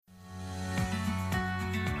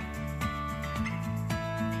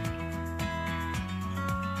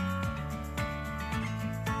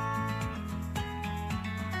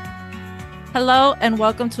Hello, and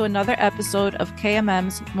welcome to another episode of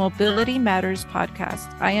KMM's Mobility Matters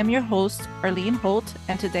podcast. I am your host, Arlene Holt,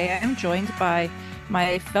 and today I am joined by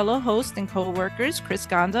my fellow host and co-workers, Chris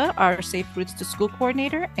Gonda, our Safe Routes to School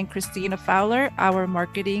coordinator, and Christina Fowler, our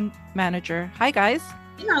marketing manager. Hi, guys.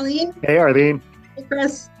 Hey, Arlene. Hey, Arlene. Hey,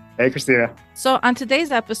 Chris. Hey, Christina. So on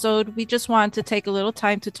today's episode, we just want to take a little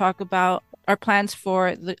time to talk about our plans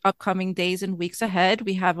for the upcoming days and weeks ahead.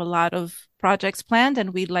 We have a lot of projects planned,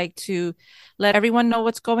 and we'd like to let everyone know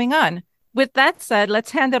what's going on. With that said, let's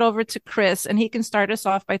hand it over to Chris, and he can start us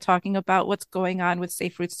off by talking about what's going on with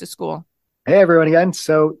Safe Routes to School. Hey, everyone again.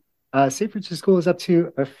 So Safe Routes to School is up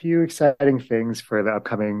to a few exciting things for the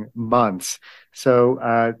upcoming months.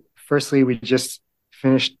 So firstly, we just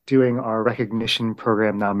finished doing our recognition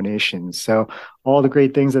program nominations. So all the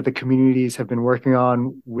great things that the communities have been working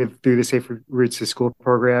on through the Safe Routes to School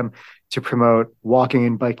program to promote walking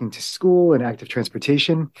and biking to school and active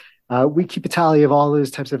transportation. We keep a tally of all those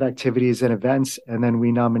types of activities and events, and then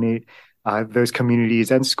we nominate those communities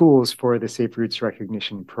and schools for the Safe Routes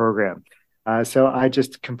recognition program. So I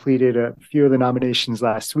just completed a few of the nominations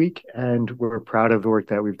last week, and we're proud of the work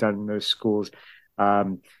that we've done in those schools.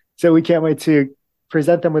 So we can't wait to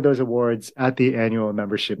present them with those awards at the annual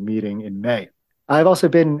membership meeting in May. I've also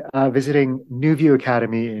been visiting New View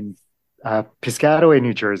Academy in Piscataway,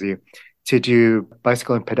 New Jersey, to do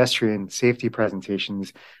bicycle and pedestrian safety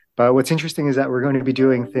presentations. But what's interesting is that we're going to be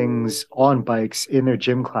doing things on bikes in their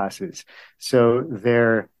gym classes. So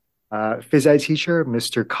their phys ed teacher,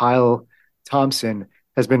 Mr. Kyle Thompson,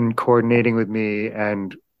 has been coordinating with me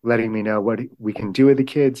and letting me know what we can do with the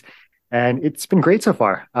kids. And it's been great so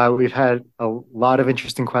far. We've had a lot of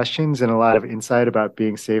interesting questions and a lot of insight about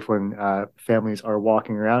being safe when families are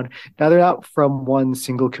walking around. Now, they're not from one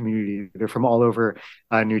single community. They're from all over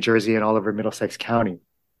New Jersey and all over Middlesex County.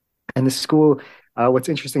 And the school, what's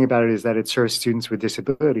interesting about it is that it serves students with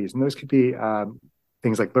disabilities. And those could be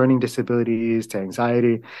things like learning disabilities to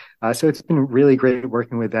anxiety. So it's been really great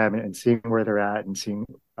working with them and seeing where they're at and seeing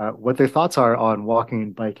what their thoughts are on walking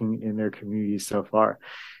and biking in their communities so far.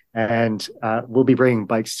 And we'll be bringing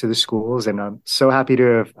bikes to the schools. And I'm so happy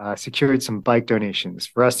to have secured some bike donations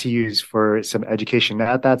for us to use for some education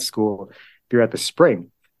at that school throughout the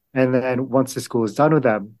spring. And then once the school is done with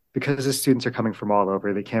them, because the students are coming from all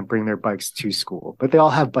over, they can't bring their bikes to school, but they all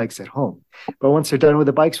have bikes at home. But once they're done with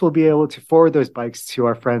the bikes, we'll be able to forward those bikes to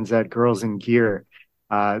our friends at Girls in Gear.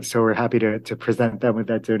 So we're happy to present them with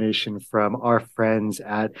that donation from our friends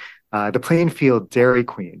at the Plainfield Dairy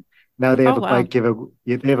Queen. Now they have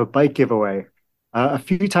they have a bike giveaway a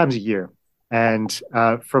few times a year. And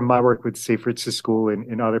from my work with Safe Routes to School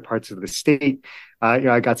in other parts of the state,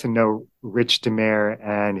 I got to know Rich DeMare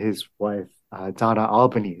and his wife, Donna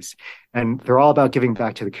Albanese. And they're all about giving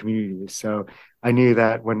back to the community. So I knew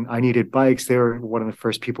that when I needed bikes, they were one of the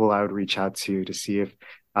first people I would reach out to see if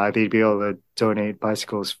they'd be able to donate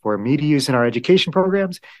bicycles for me to use in our education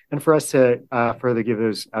programs and for us to further give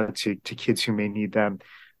those out to kids who may need them,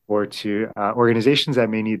 or to organizations that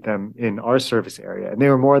may need them in our service area. And they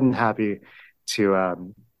were more than happy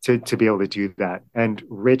to be able to do that. And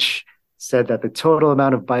Rich said that the total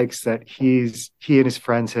amount of bikes that he and his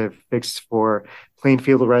friends have fixed for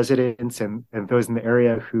Plainfield residents and those in the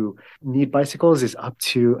area who need bicycles is up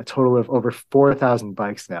to a total of over 4,000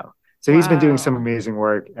 bikes now. So he's been doing some amazing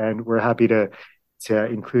work, and we're happy to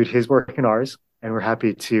include his work in ours. And we're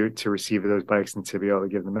happy to receive those bikes and to be able to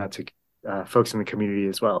give them out to folks in the community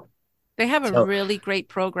as well. They have a really great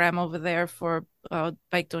program over there for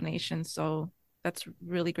bike donations. So that's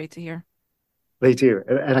really great to hear. They do.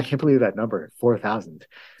 And I can't believe that number, 4,000.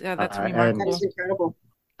 Yeah, that's remarkable. That is incredible.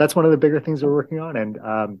 That's one of the bigger things we're working on. And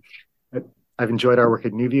I've enjoyed our work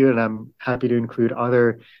at New View, and I'm happy to include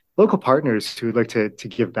other local partners who would like to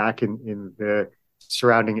give back in the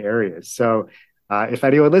surrounding areas. So if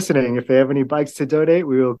anyone listening, if they have any bikes to donate,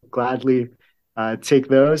 we will gladly take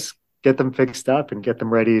those, get them fixed up, and get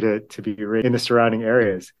them ready to be in the surrounding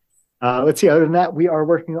areas. Let's see. Other than that, we are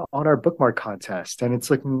working on our bookmark contest, and it's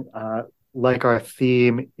looking like our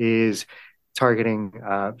theme is targeting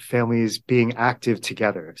families being active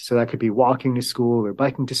together. So that could be walking to school or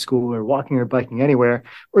biking to school or walking or biking anywhere,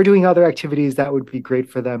 or doing other activities that would be great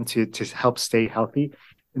for them to help stay healthy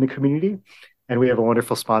in the community. And we have a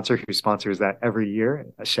wonderful sponsor who sponsors that every year.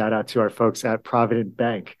 A shout out to our folks at Provident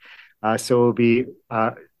Bank. So we'll be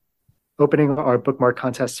opening our bookmark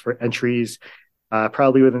contests for entries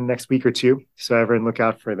probably within the next week or two. So everyone look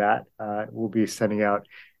out for that. We'll be sending out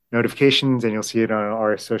notifications, and you'll see it on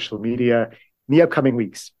our social media in the upcoming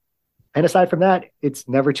weeks. And aside from that, it's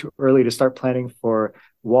never too early to start planning for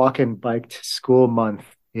Walk and Bike to School Month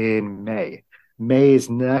in May. May is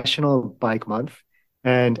National Bike Month.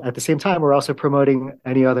 And at the same time, we're also promoting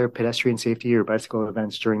any other pedestrian safety or bicycle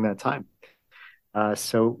events during that time.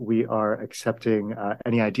 So we are accepting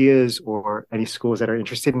any ideas or any schools that are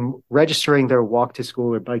interested in registering their walk to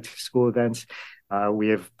school or bike to school events. We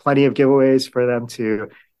have plenty of giveaways for them to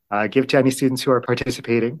give to any students who are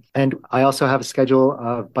participating. And I also have a schedule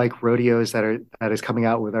of bike rodeos that is coming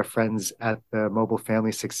out with our friends at the Mobile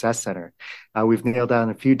Family Success Center. We've nailed down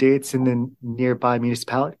a few dates in the nearby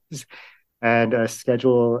municipalities, and a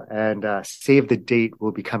schedule and save the date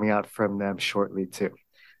will be coming out from them shortly too.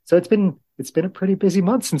 So it's been a pretty busy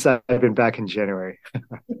month since I've been back in January.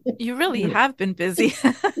 You really have been busy.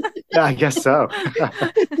 Yeah, I guess so.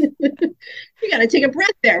 You got to take a breath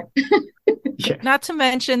there. Yeah. Not to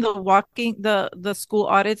mention the school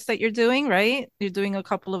audits that you're doing, right? You're doing a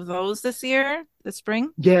couple of those this year, this spring.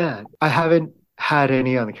 Yeah, I haven't had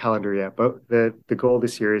any on the calendar yet, but the goal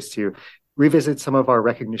this year is to revisit some of our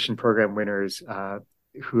recognition program winners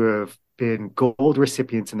who have been gold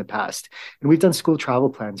recipients in the past. And we've done school travel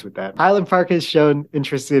plans with that. Highland Park has shown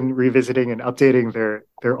interest in revisiting and updating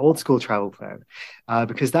their old school travel plan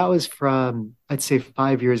because that was from, I'd say,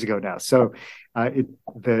 5 years ago now. So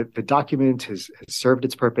the document has served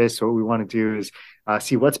its purpose. So what we want to do is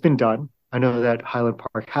see what's been done. I know that Highland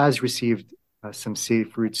Park has received some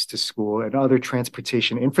safe routes to school and other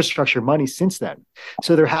transportation infrastructure money since then.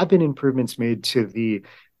 So there have been improvements made to the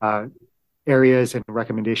areas and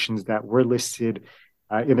recommendations that were listed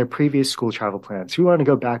in their previous school travel plans. We want to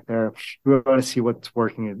go back there. We want to see what's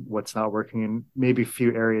working and what's not working, and maybe a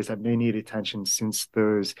few areas that may need attention since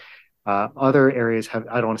those other areas have,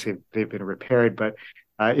 I don't want to say they've been repaired, but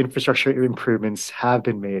infrastructure improvements have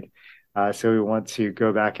been made. So we want to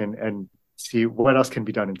go back and see what else can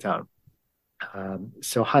be done in town.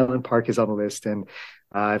 So Highland Park is on the list, and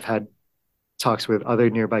I've had talks with other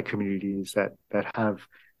nearby communities that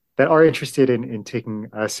are interested in taking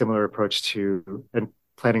a similar approach to and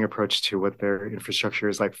planning approach to what their infrastructure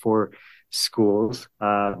is like for schools.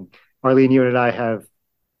 Arlene, you and I have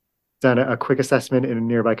done a quick assessment in a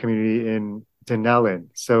nearby community in Denellen.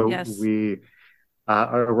 So Yes. we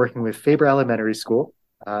are working with Faber Elementary School.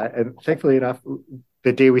 And thankfully enough,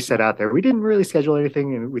 the day we set out there, we didn't really schedule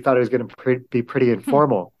anything and we thought it was going to be pretty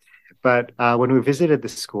informal. But when we visited the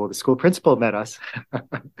school principal met us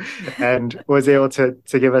and was able to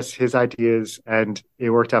give us his ideas, and it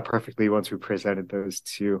worked out perfectly once we presented those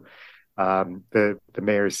to the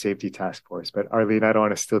mayor's safety task force. But Arlene, I don't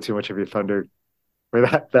want to steal too much of your thunder for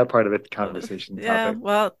that part of the conversation Yeah, topic.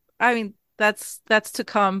 well, I mean, that's to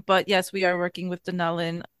come, but yes, we are working with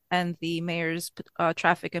Denellen and the mayor's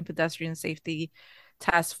traffic and pedestrian safety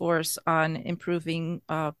task force on improving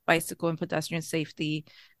bicycle and pedestrian safety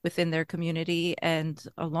within their community and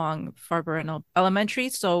along Farber Elementary.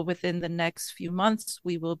 So within the next few months,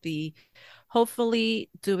 we will be hopefully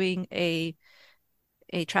doing a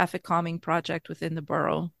traffic calming project within the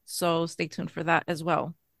borough. So stay tuned for that as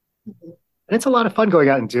well. And it's a lot of fun going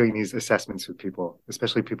out and doing these assessments with people,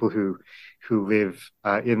 especially people who live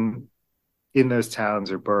in those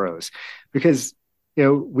towns or boroughs, because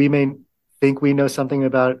we may think we know something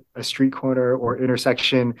about a street corner or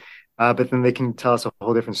intersection, but then they can tell us a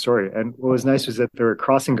whole different story. And what was nice was that there were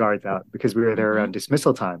crossing guards out because we were there around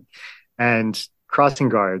dismissal time. And crossing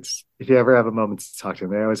guards, if you ever have a moment to talk to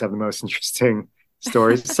them, they always have the most interesting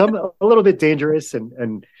stories. Some a little bit dangerous,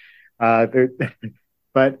 and they're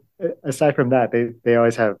but aside from that, they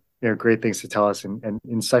always have great things to tell us and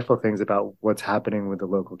insightful things about what's happening with the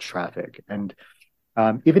local traffic. And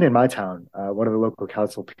even in my town, one of the local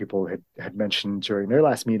council people had mentioned during their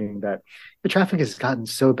last meeting that the traffic has gotten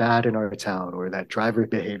so bad in our town, or that driver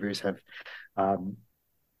behaviors have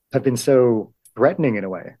been so threatening in a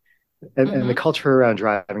way, and the culture around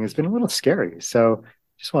driving has been a little scary. So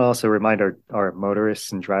just want to also remind our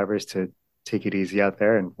motorists and drivers to take it easy out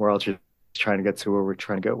there, and we're all just trying to get to where we're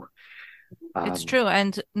trying to go. It's true.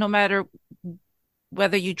 And no matter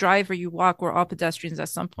whether you drive or you walk, we're all pedestrians at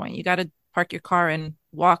some point. You got to park your car and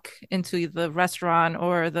walk into the restaurant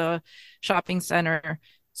or the shopping center.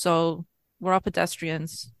 So we're all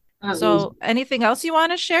pedestrians. So anything else you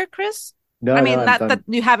want to share, Chris? No, I no, mean, I'm not that done.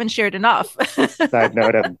 you haven't shared enough. Side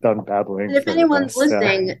note, I'm done babbling And if for the anyone's past.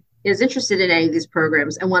 listening is interested in any of these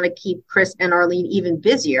programs and want to keep Chris and Arlene even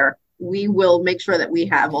busier, we will make sure that we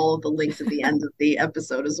have all of the links at the end of the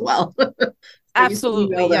episode as well. So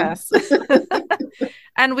Absolutely, yes.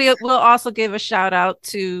 And we will also give a shout out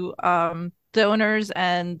to donors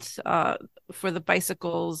and for the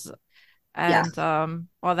bicycles and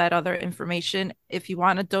all that other information. If you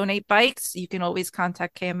want to donate bikes, you can always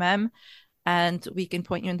contact KMM and we can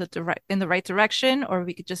point you in the right direction, or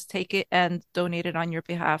we could just take it and donate it on your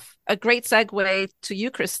behalf. A great segue to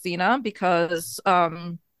you, Christina, because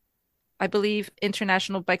I believe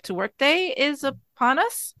International Bike to Work Day is upon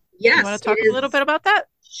us. You want Yes, to it talk a little is. bit about that?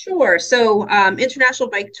 Sure. So, International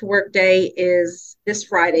Bike to Work Day is this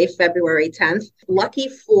Friday, February 10th. Lucky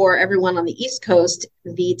for everyone on the East Coast,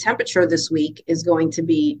 the temperature this week is going to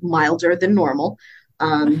be milder than normal.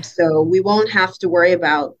 So we won't have to worry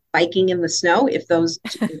about biking in the snow. If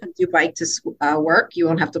you bike to work, you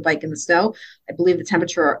won't have to bike in the snow. I believe the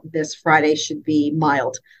temperature this Friday should be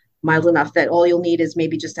mild enough that all you'll need is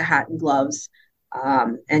maybe just a hat and gloves,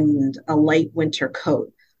 and a light winter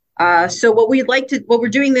coat. So what we're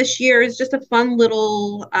doing this year is just a fun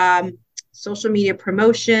little social media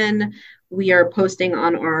promotion. We are posting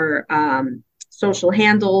on our social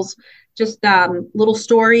handles, just little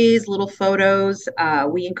stories, little photos.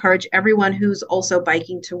 We encourage everyone who's also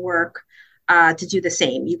biking to work to do the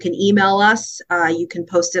same. You can email us, you can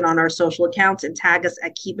post it on our social accounts and tag us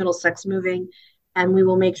at Keep Middlesex Moving, and we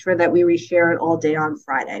will make sure that we reshare it all day on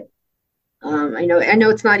Friday. I know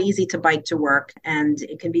it's not easy to bike to work, and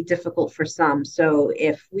it can be difficult for some. So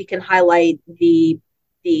if we can highlight the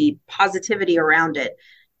positivity around it,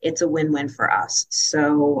 it's a win-win for us.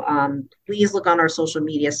 So please look on our social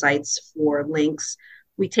media sites for links.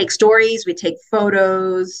 We take stories, we take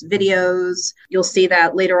photos, videos. You'll see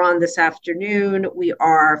that later on this afternoon. We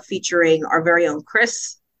are featuring our very own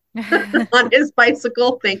Chris on his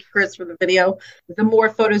bicycle. Thank you, Chris, for the video. The more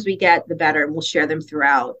photos we get, the better, and we'll share them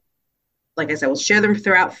throughout. Like I said, we'll share them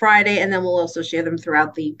throughout Friday, and then we'll also share them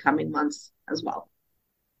throughout the coming months as well.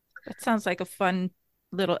 That sounds like a fun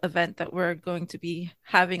little event that we're going to be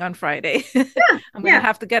having on Friday. Yeah, I'm gonna yeah.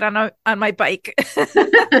 have to get on my bike.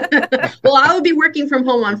 Well, I will be working from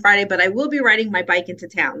home on Friday, but I will be riding my bike into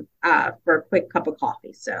town for a quick cup of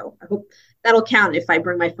coffee. So I hope that'll count if I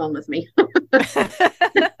bring my phone with me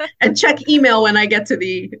and check email when I get to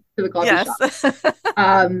the coffee Yes.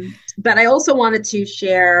 shop. But I also wanted to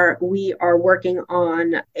share we are working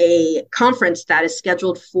on a conference that is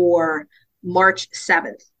scheduled for March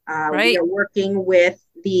 7th. We Right. are working with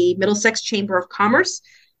the Middlesex Chamber of Commerce.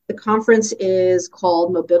 The conference is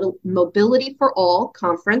called Mobility for All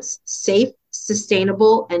Conference, Safe,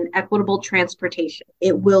 Sustainable, and Equitable Transportation.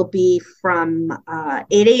 It will be from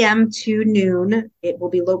 8 a.m. to noon. It will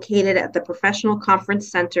be located at the Professional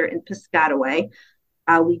Conference Center in Piscataway.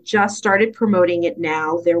 We just started promoting it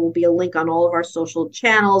now. There will be a link on all of our social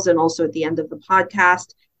channels and also at the end of the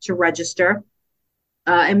podcast to register.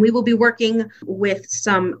 And we will be working with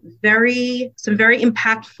some very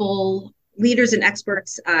impactful leaders and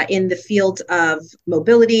experts in the field of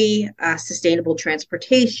mobility, sustainable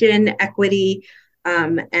transportation, equity.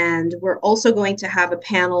 And we're also going to have a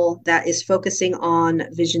panel that is focusing on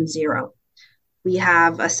Vision Zero. We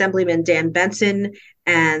have Assemblyman Dan Benson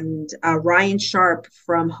and Ryan Sharp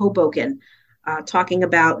from Hoboken talking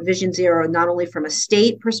about Vision Zero, not only from a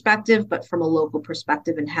state perspective, but from a local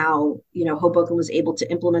perspective, and how, Hoboken was able to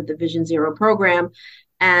implement the Vision Zero program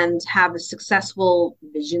and have a successful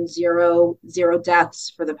Vision Zero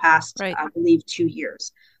deaths for the past, Right. I believe, 2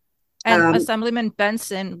 years. And Assemblyman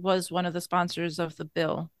Benson was one of the sponsors of the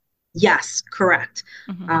bill. Yes, correct.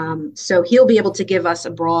 Mm-hmm. So he'll be able to give us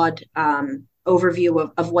a broad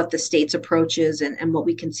overview of what the state's approach is and what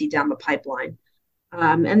we can see down the pipeline.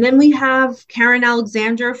 And then we have Karen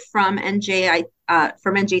Alexander from NJ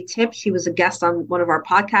Tip. She was a guest on one of our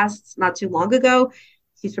podcasts not too long ago.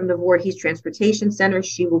 She's from the Voorhees Transportation Center.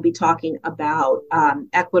 She will be talking about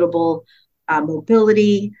equitable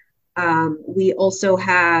mobility. We also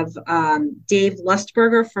have Dave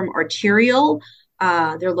Lustberger from Arterial.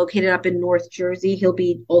 They're located up in North Jersey. He'll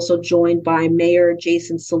be also joined by Mayor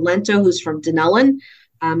Jason Salento, who's from Dunellen.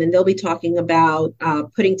 And they'll be talking about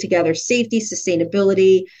putting together safety,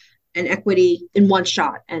 sustainability, and equity in one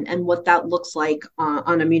shot, and what that looks like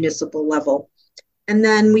on a municipal level. And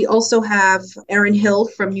then we also have Erin Hill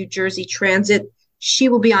from New Jersey Transit. She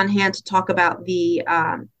will be on hand to talk about the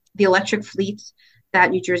electric fleets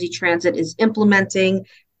that New Jersey Transit is implementing.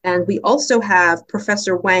 And we also have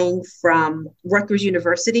Professor Wang from Rutgers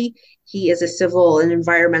University. He is a civil and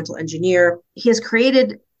environmental engineer. He has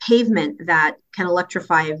created pavement that can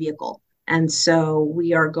electrify a vehicle. And so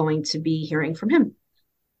we are going to be hearing from him.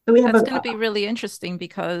 So we have That's going to be really interesting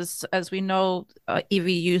because, as we know, EV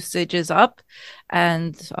usage is up.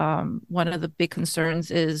 And one of the big concerns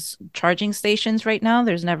is charging stations right now.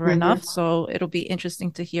 There's never enough. So it'll be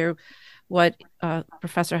interesting to hear what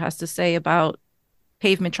Professor has to say about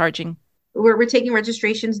pavement charging. We're taking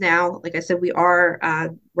registrations now. Like I said, we are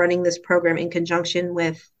running this program in conjunction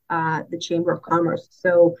with the Chamber of Commerce.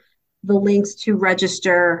 So The links to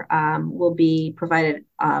register will be provided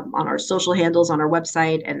on our social handles on our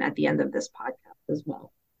website and at the end of this podcast as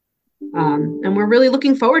well. And we're really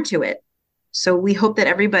looking forward to it. So we hope that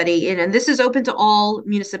everybody, and this is open to all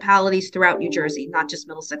municipalities throughout New Jersey, not just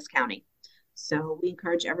Middlesex County. So we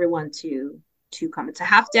encourage everyone to come. It's a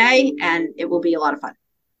half day, and it will be a lot of fun.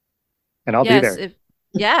 And I'll be there.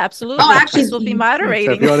 Yeah, absolutely. Oh, actually, Chris will be moderating.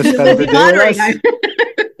 So if you want to spend the day with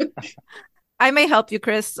us, I may help you,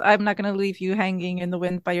 Chris. I'm not going to leave you hanging in the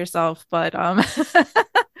wind by yourself, but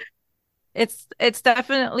it's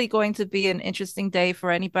definitely going to be an interesting day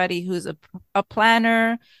for anybody who's a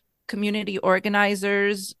planner, community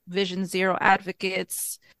organizers, Vision Zero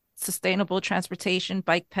advocates, sustainable transportation,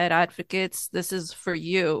 bike ped advocates. This is for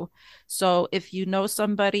you. So if you know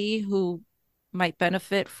somebody who might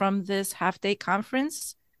benefit from this half-day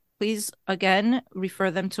conference, please, again, refer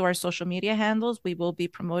them to our social media handles. We will be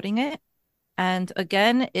promoting it. And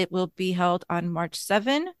again, it will be held on March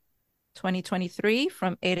 7, 2023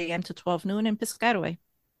 from 8 a.m. to 12 noon in Piscataway.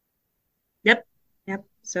 Yep.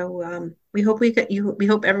 So we hope we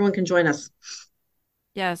hope everyone can join us.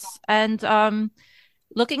 Yes. And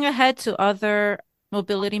looking ahead to other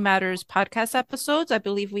Mobility Matters podcast episodes, I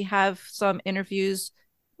believe we have some interviews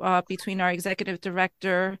between our executive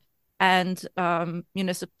director and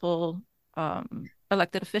municipal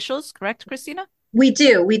elected officials. Correct, Christina? We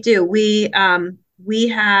do. We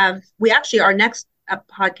actually, our next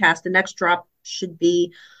podcast, the next drop should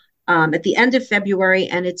be at the end of February,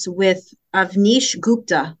 and it's with Avnish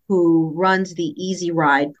Gupta, who runs the Easy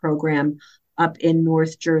Ride program up in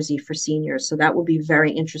North Jersey for seniors. So that will be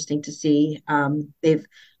very interesting to see. I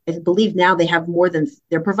believe now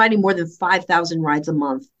they're providing more than 5,000 rides a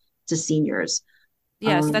month to seniors.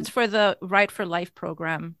 Yes, that's for the Ride for Life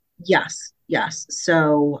program. Yes.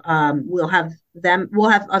 So we'll have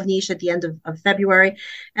Avnish at the end of February.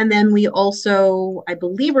 And then we also, I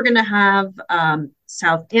believe we're going to have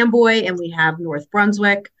South Amboy and we have North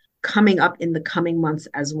Brunswick coming up in the coming months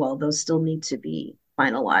as well. Those still need to be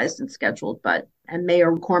finalized and scheduled, and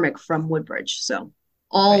Mayor McCormick from Woodbridge. So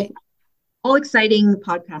all exciting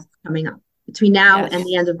podcasts coming up between now and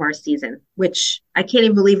the end of our season, which I can't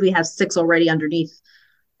even believe we have 6 already underneath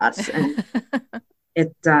us. And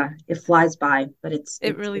it flies by, but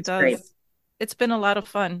it really does. Great. It's been a lot of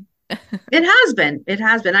fun. It has been.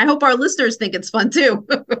 I hope our listeners think it's fun too.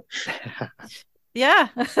 Yeah.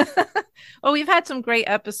 Well, we've had some great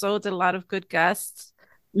episodes, a lot of good guests.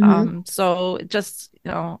 So just,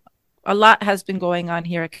 a lot has been going on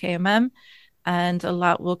here at KMM, and a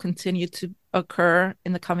lot will continue to occur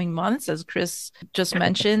in the coming months, as Chris just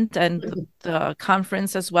mentioned, and the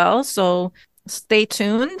conference as well. So stay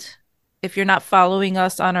tuned. If you're not following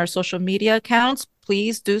us on our social media accounts,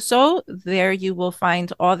 please do so. There you will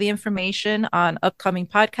find all the information on upcoming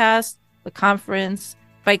podcasts, the conference,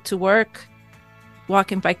 Bike to Work,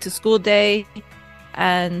 Walk and Bike to School Day,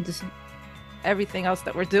 and everything else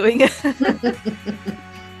that we're doing.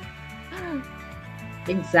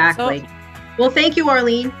 Exactly. Well, thank you,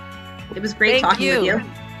 Arlene. It was great talking with you.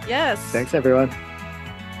 Yes. Thanks, everyone.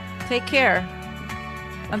 Take care.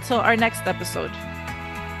 Until our next episode.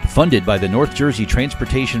 Funded by the North Jersey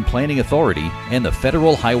Transportation Planning Authority and the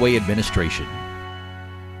Federal Highway Administration.